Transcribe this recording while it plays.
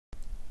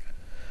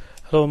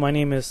Hello, my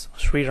name is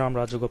Sreeram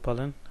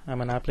Rajagopalan.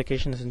 I'm an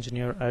applications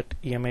engineer at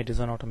EMA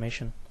Design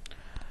Automation.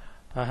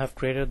 I have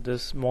created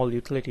this small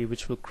utility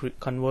which will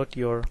convert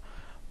your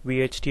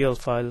VHDL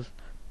file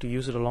to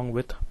use it along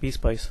with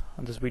PSpice,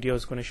 and this video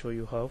is going to show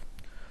you how.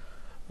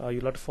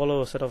 You'll have to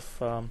follow a set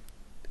of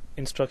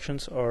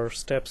instructions or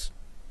steps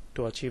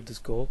to achieve this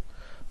goal.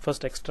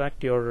 First,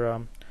 extract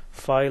your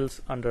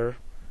files under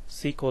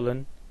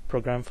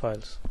C:\program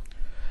files.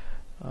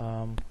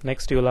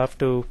 Next, you'll have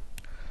to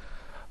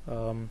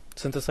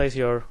synthesize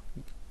your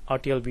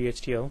RTL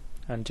VHDL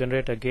and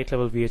generate a gate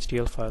level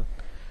VHDL file.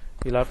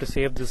 You'll have to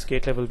save this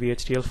gate level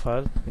VHDL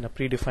file in a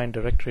predefined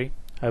directory.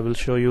 I will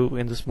show you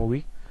in this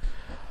movie.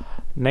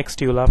 Next,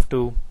 you'll have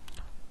to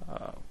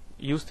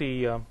use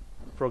the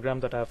program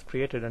that I have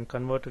created and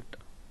convert it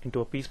into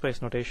a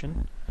PSpice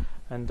notation,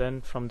 and then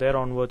from there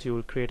onwards you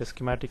will create a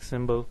schematic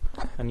symbol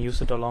and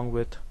use it along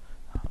with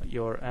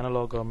your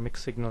analog or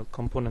mixed signal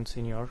components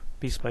in your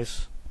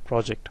PSpice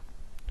project.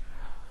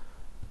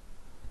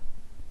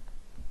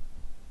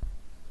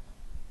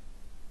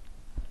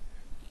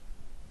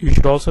 You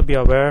should also be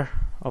aware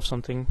of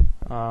something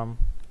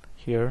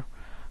here,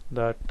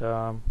 that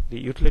the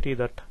utility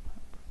that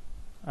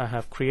I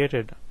have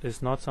created is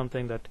not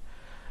something that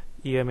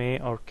EMA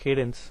or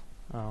Cadence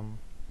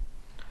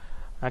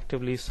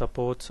actively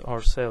supports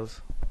or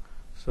sells.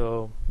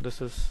 So this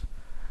is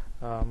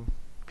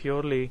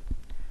purely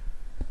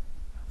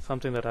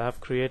something that I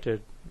have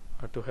created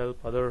to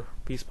help other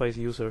PSpice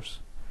users.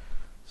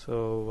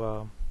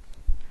 So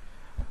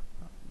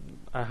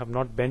I have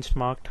not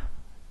benchmarked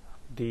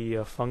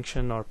the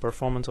function or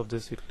performance of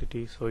this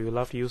utility, so you'll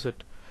have to use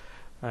it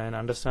and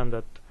understand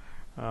that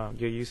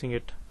you're using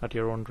it at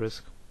your own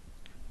risk.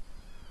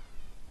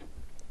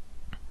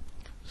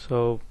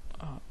 So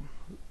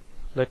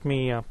let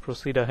me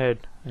proceed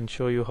ahead and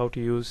show you how to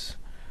use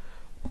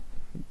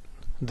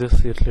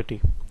this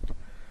utility.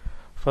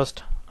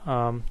 First,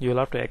 you'll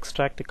have to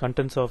extract the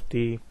contents of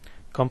the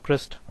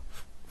compressed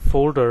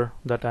folder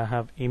that I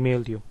have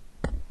emailed you.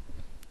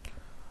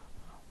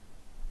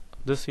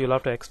 This you'll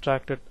have to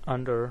extract it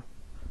under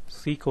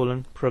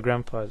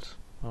C:\program files.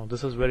 Now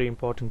this is very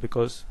important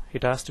because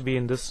it has to be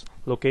in this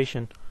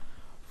location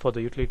for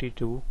the utility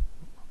to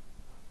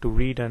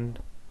read and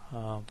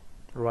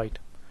write.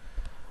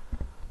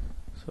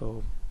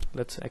 So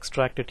let's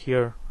extract it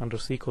here under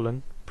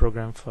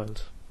C:\program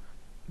files.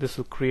 This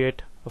will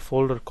create a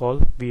folder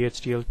called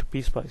VHDL to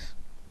PSpice.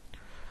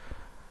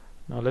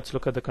 Now let's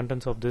look at the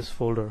contents of this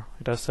folder.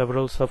 It has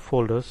several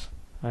subfolders,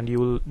 and you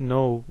will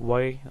know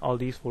why all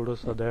these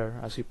folders are there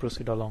as you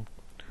proceed along.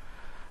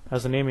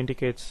 As the name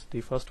indicates,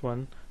 the first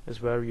one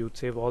is where you would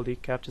save all the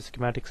capture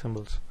schematic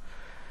symbols.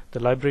 The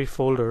library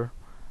folder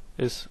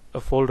is a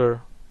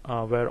folder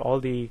where all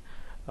the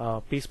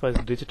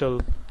PSpice digital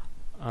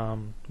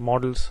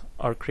models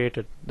are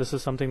created. This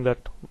is something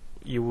that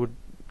you would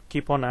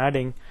keep on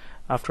adding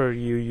after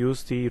you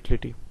use the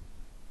utility.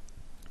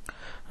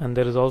 And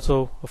there is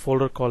also a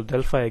folder called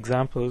Delphi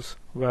examples,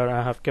 where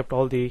I have kept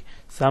all the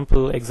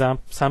sample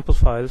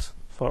files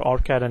for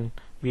ORCAD and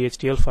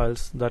VHDL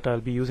files that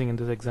I'll be using in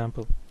this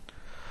example.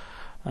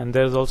 And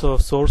there is also a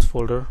source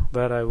folder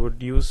where I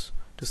would use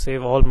to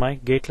save all my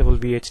gate level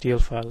VHDL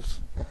files.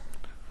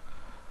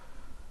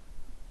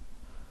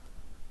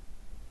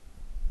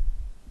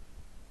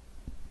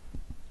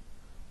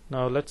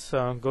 Now let's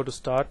go to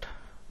Start,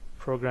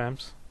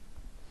 Programs,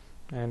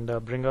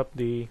 and bring up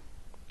the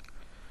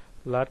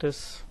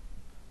Lattice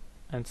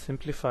and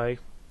Simplify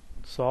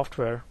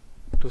software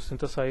to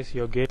synthesize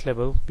your gate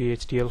level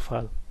VHDL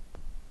file.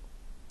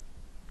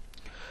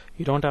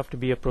 You don't have to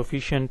be a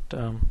proficient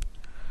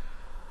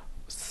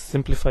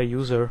Simplify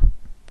user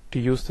to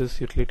use this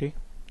utility,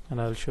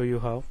 and I'll show you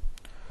how.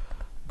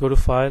 Go to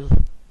File,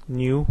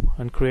 New,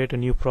 and create a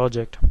new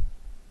project.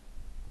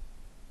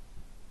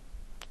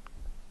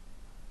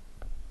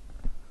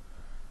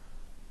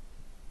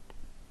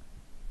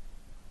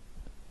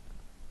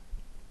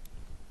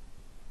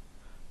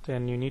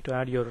 Then you need to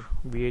add your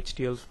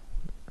RTL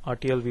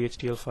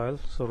VHDL file.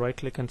 So right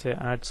click and say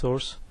add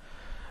source,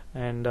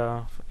 and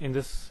in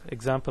this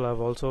example I've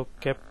also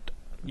kept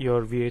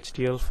your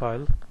VHDL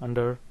file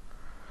under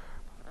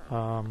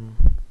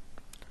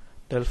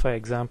Delphi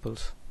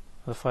examples.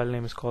 The file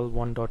name is called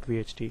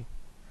 1.vhd.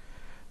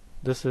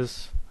 This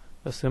is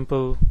a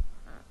simple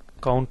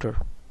counter.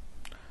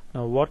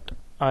 Now what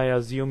I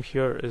assume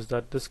here is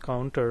that this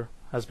counter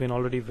has been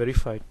already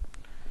verified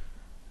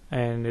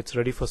and it's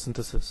ready for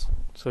synthesis.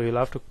 So you'll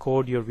have to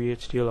code your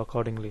VHDL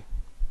accordingly.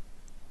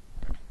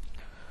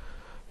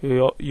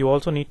 You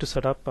also need to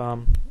set up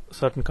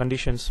certain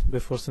conditions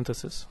before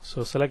synthesis.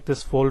 So select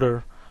this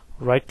folder,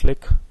 right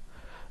click,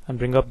 and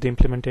bring up the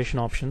implementation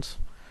options.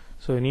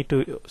 So you need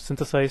to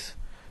synthesize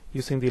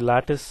using the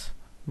Lattice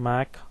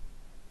Mac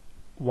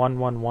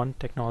 111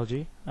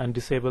 technology and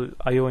disable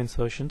IO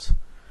insertions.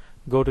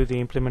 Go to the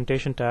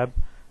implementation tab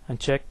and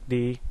check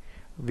the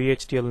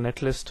VHDL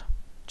netlist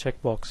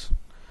checkbox.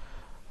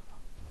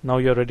 Now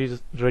you're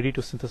ready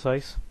to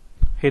synthesize.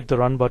 Hit the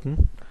run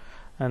button,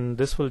 and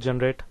this will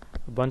generate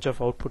a bunch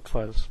of output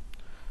files.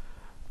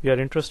 we are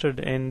interested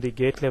in the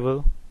gate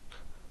level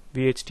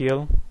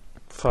VHDL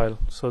file.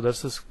 So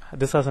this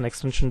has an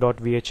extension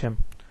 .vhm.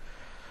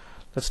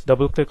 Let's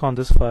double click on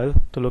this file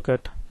to look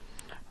at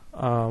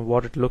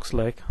what it looks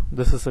like.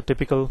 This is a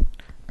typical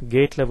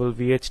gate level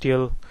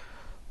VHDL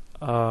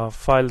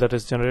file that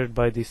is generated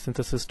by the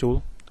synthesis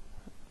tool.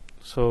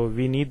 So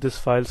we need this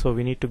file, so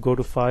we need to go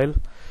to File,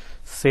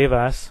 Save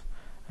As,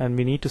 and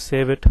we need to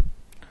save it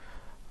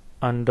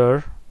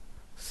under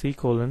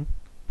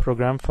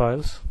Program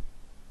Files,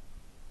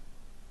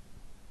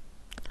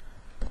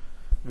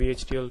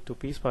 VHDL to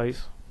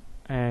PSpice,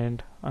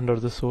 and under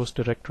the source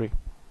directory.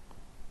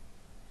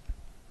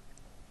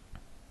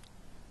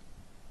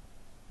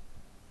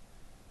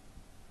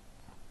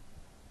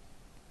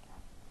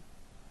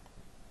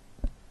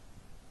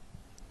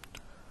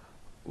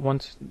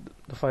 Once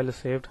the file is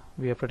saved,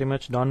 we are pretty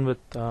much done with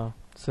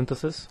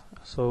synthesis,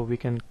 so we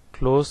can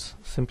close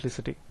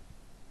Simplicity.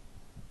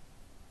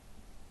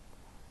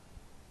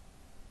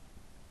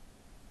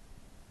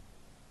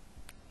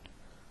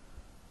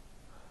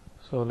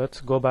 So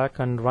let's go back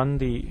and run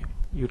the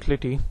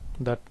utility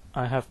that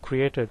I have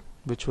created,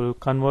 which will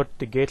convert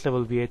the gate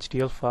level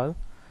VHDL file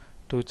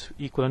to its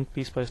equivalent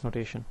PSpice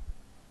notation.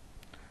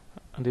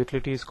 And the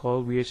utility is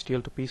called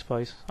VHDL to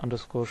PSpice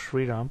 _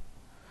 Sreeram.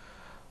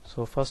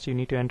 So first you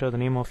need to enter the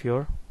name of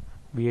your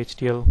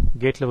VHDL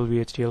gate level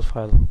VHDL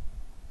file.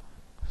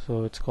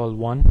 So it's called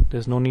 1.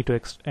 There's no need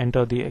to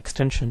enter the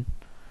extension.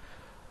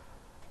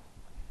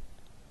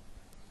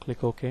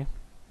 Click OK.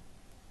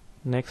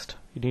 Next,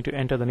 you need to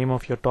enter the name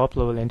of your top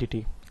level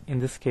entity. In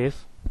this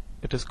case,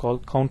 it is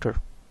called counter.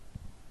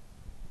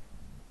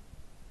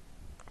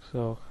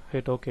 So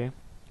hit OK,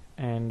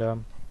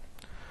 and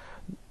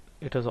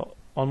it is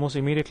almost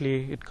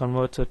immediately it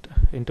converts it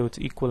into its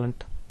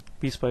equivalent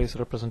PSpice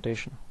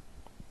representation.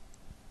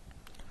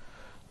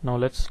 Now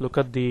let's look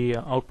at the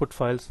output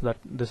files that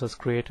this has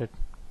created.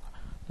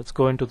 Let's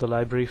go into the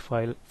library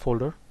file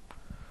folder.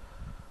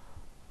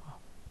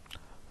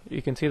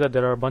 You can see that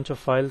there are a bunch of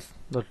files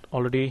that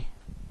already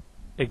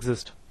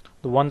exist.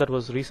 The one that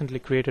was recently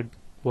created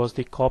was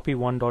the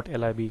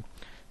copy1.lib.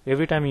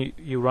 Every time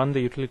you run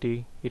the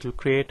utility, it will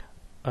create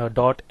a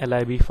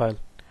 .lib file,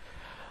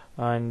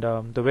 and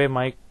the way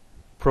my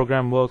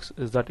program works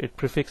is that it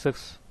prefix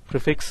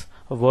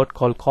a word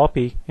called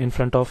copy in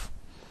front of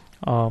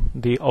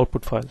the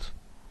output files.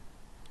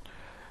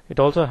 It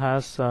also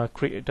has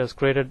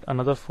created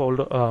another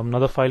folder,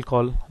 another file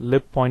called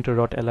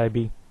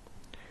libpointer.lib.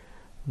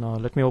 Now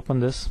let me open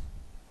this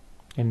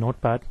in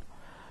Notepad,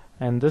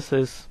 and this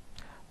is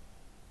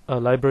a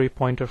library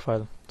pointer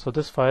file. So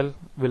this file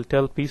will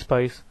tell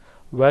PSpice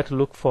where to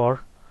look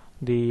for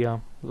the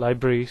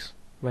libraries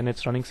when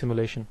it's running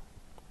simulation.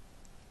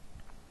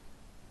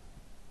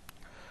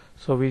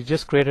 So we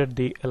just created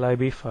the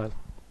lib file.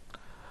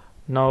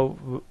 Now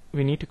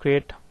we need to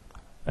create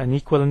an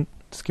equivalent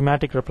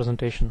schematic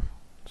representation.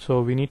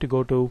 So we need to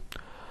go to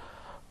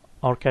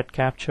OrCAD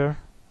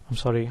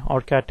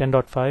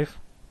 10.5,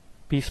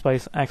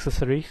 PSpice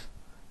accessories,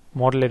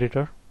 model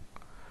editor,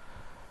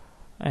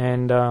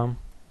 and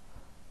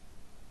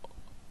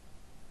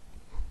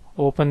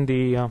open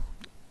the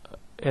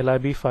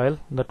lib file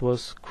that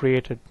was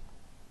created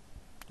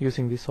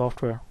using the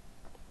software.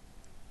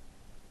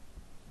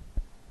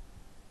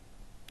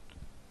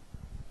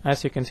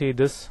 As you can see,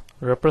 this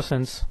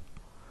represents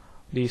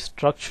the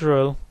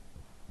structural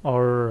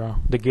or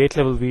the gate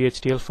level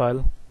VHDL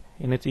file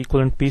in its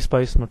equivalent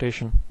PSpice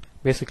notation,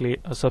 basically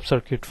a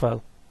subcircuit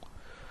file.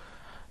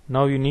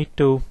 Now you need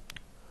to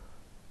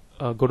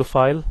go to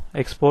File,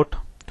 Export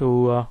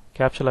to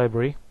Capture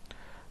Library,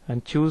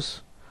 and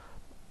choose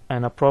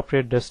an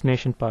appropriate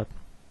destination path.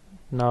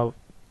 Now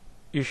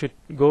you should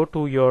go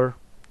to your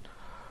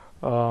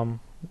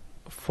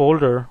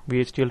folder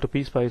VHDL to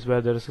PSpice,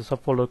 where there is a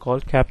subfolder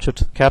called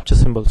capture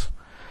symbols.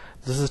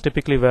 This is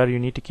typically where you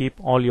need to keep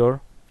all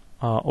your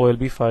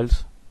OLB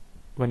files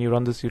when you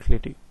run this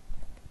utility.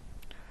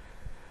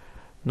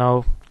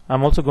 Now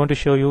I'm also going to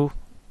show you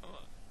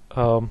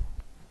an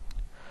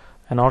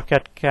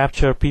OrCAD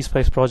capture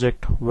PSpice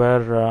project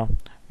where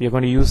we are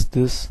going to use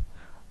this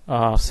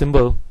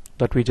symbol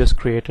that we just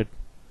created.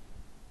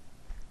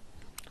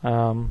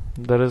 I've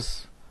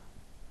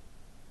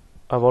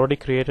already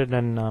created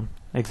an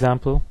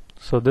example.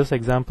 So this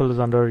example is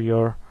under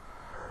your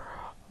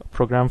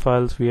program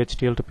files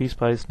VHDL to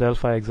PSpice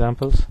Delphi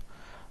examples,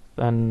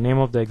 and name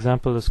of the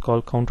example is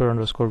called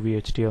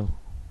counter_VHDL.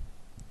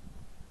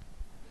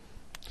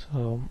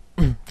 So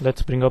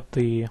let's bring up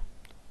the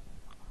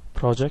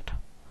project.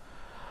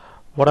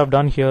 What I've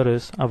done here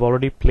is I've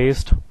already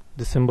placed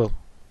the symbol.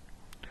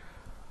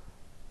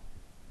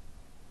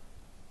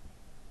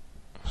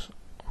 So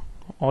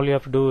all you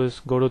have to do is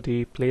go to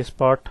the place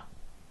part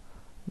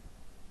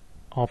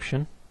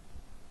option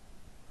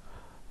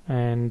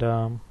and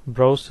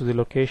browse to the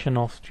location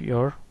of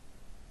your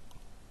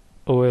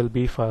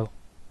OLB file,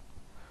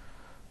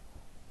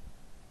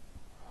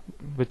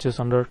 which is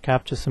under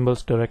capture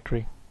symbols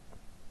directory.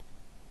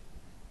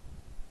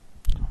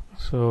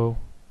 So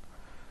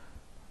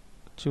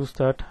choose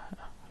that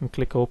and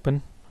click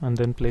open and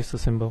then place the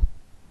symbol.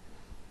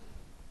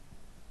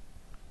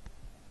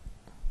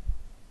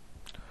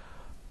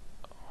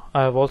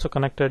 I have also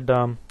connected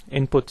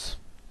inputs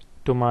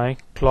to my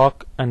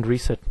clock and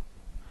reset.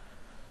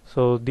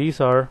 So these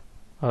are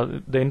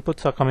the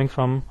inputs are coming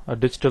from a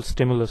digital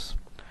stimulus.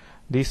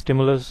 These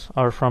stimulus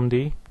are from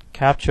the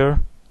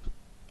PSpice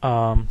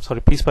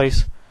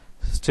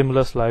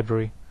stimulus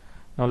library.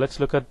 Now let's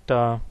look at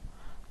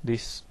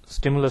this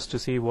stimulus to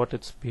see what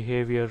its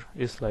behavior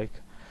is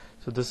like.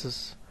 So this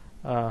is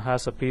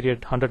has a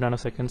period 100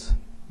 nanoseconds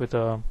with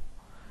a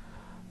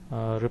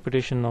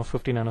repetition of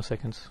 50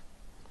 nanoseconds.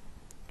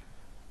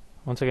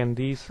 Once again,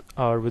 these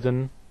are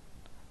within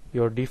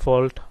your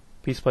default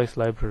PSpice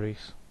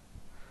libraries.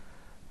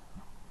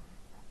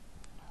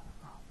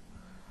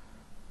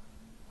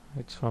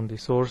 It's from the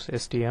source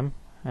STM,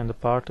 and the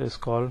part is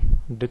called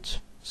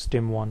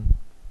ditch-stim1.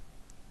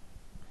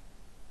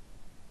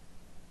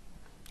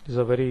 These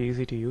are very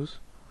easy to use.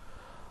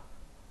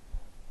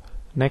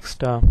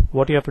 Next,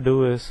 what you have to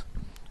do is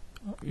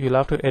you'll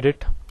have to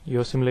edit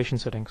your simulation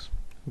settings.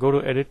 Go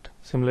to Edit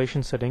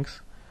Simulation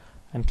Settings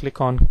and click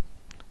on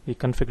the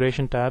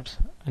configuration tabs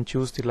and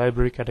choose the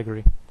library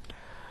category.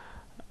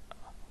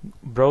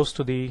 Browse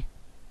to the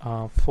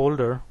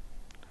folder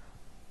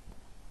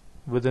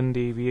within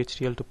the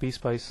VHDL to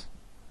PSpice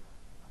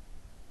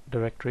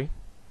directory.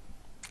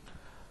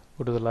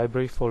 Go to the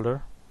library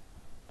folder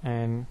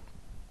and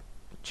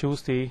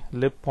choose the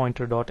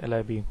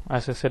libpointer.lib.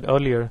 As I said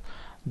earlier,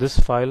 this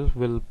file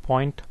will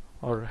point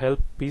or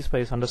help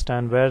PSpice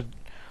understand where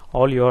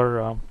all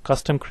your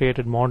custom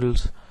created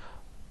models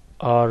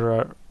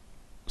are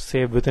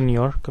saved within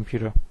your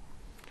computer.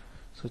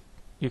 So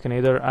you can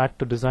either add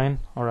to design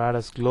or add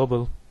as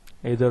global.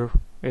 Either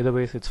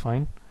ways it's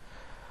fine,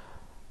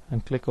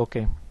 and click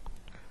OK.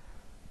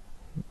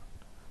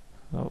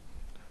 Now,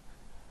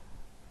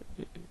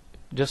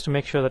 just to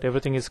make sure that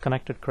everything is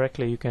connected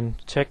correctly, you can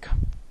check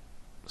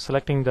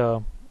selecting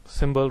the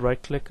symbol,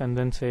 right click, and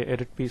then say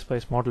Edit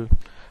PSpice Model,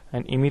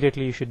 and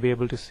immediately you should be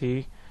able to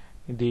see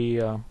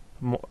the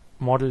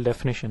model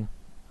definition,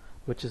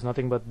 which is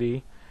nothing but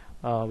the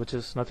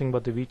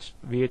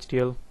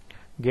VHDL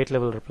gate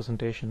level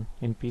representation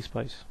in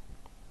PSpice.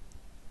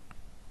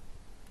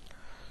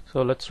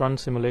 So let's run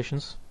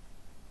simulations.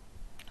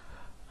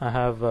 I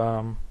have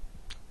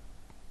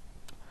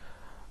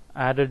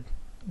added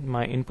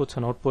my inputs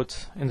and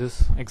outputs in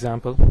this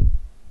example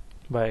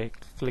by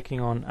clicking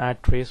on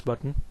Add Trace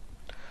button.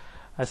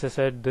 As I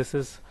said, this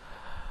is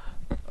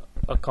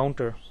a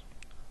counter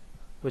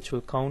which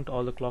will count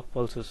all the clock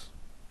pulses.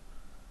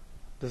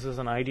 This is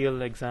an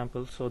ideal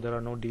example, so there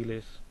are no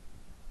delays.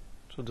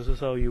 So this is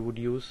how you would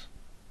use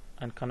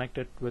and connect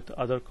it with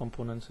other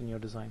components in your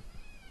design.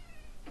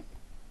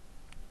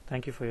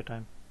 Thank you for your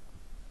time.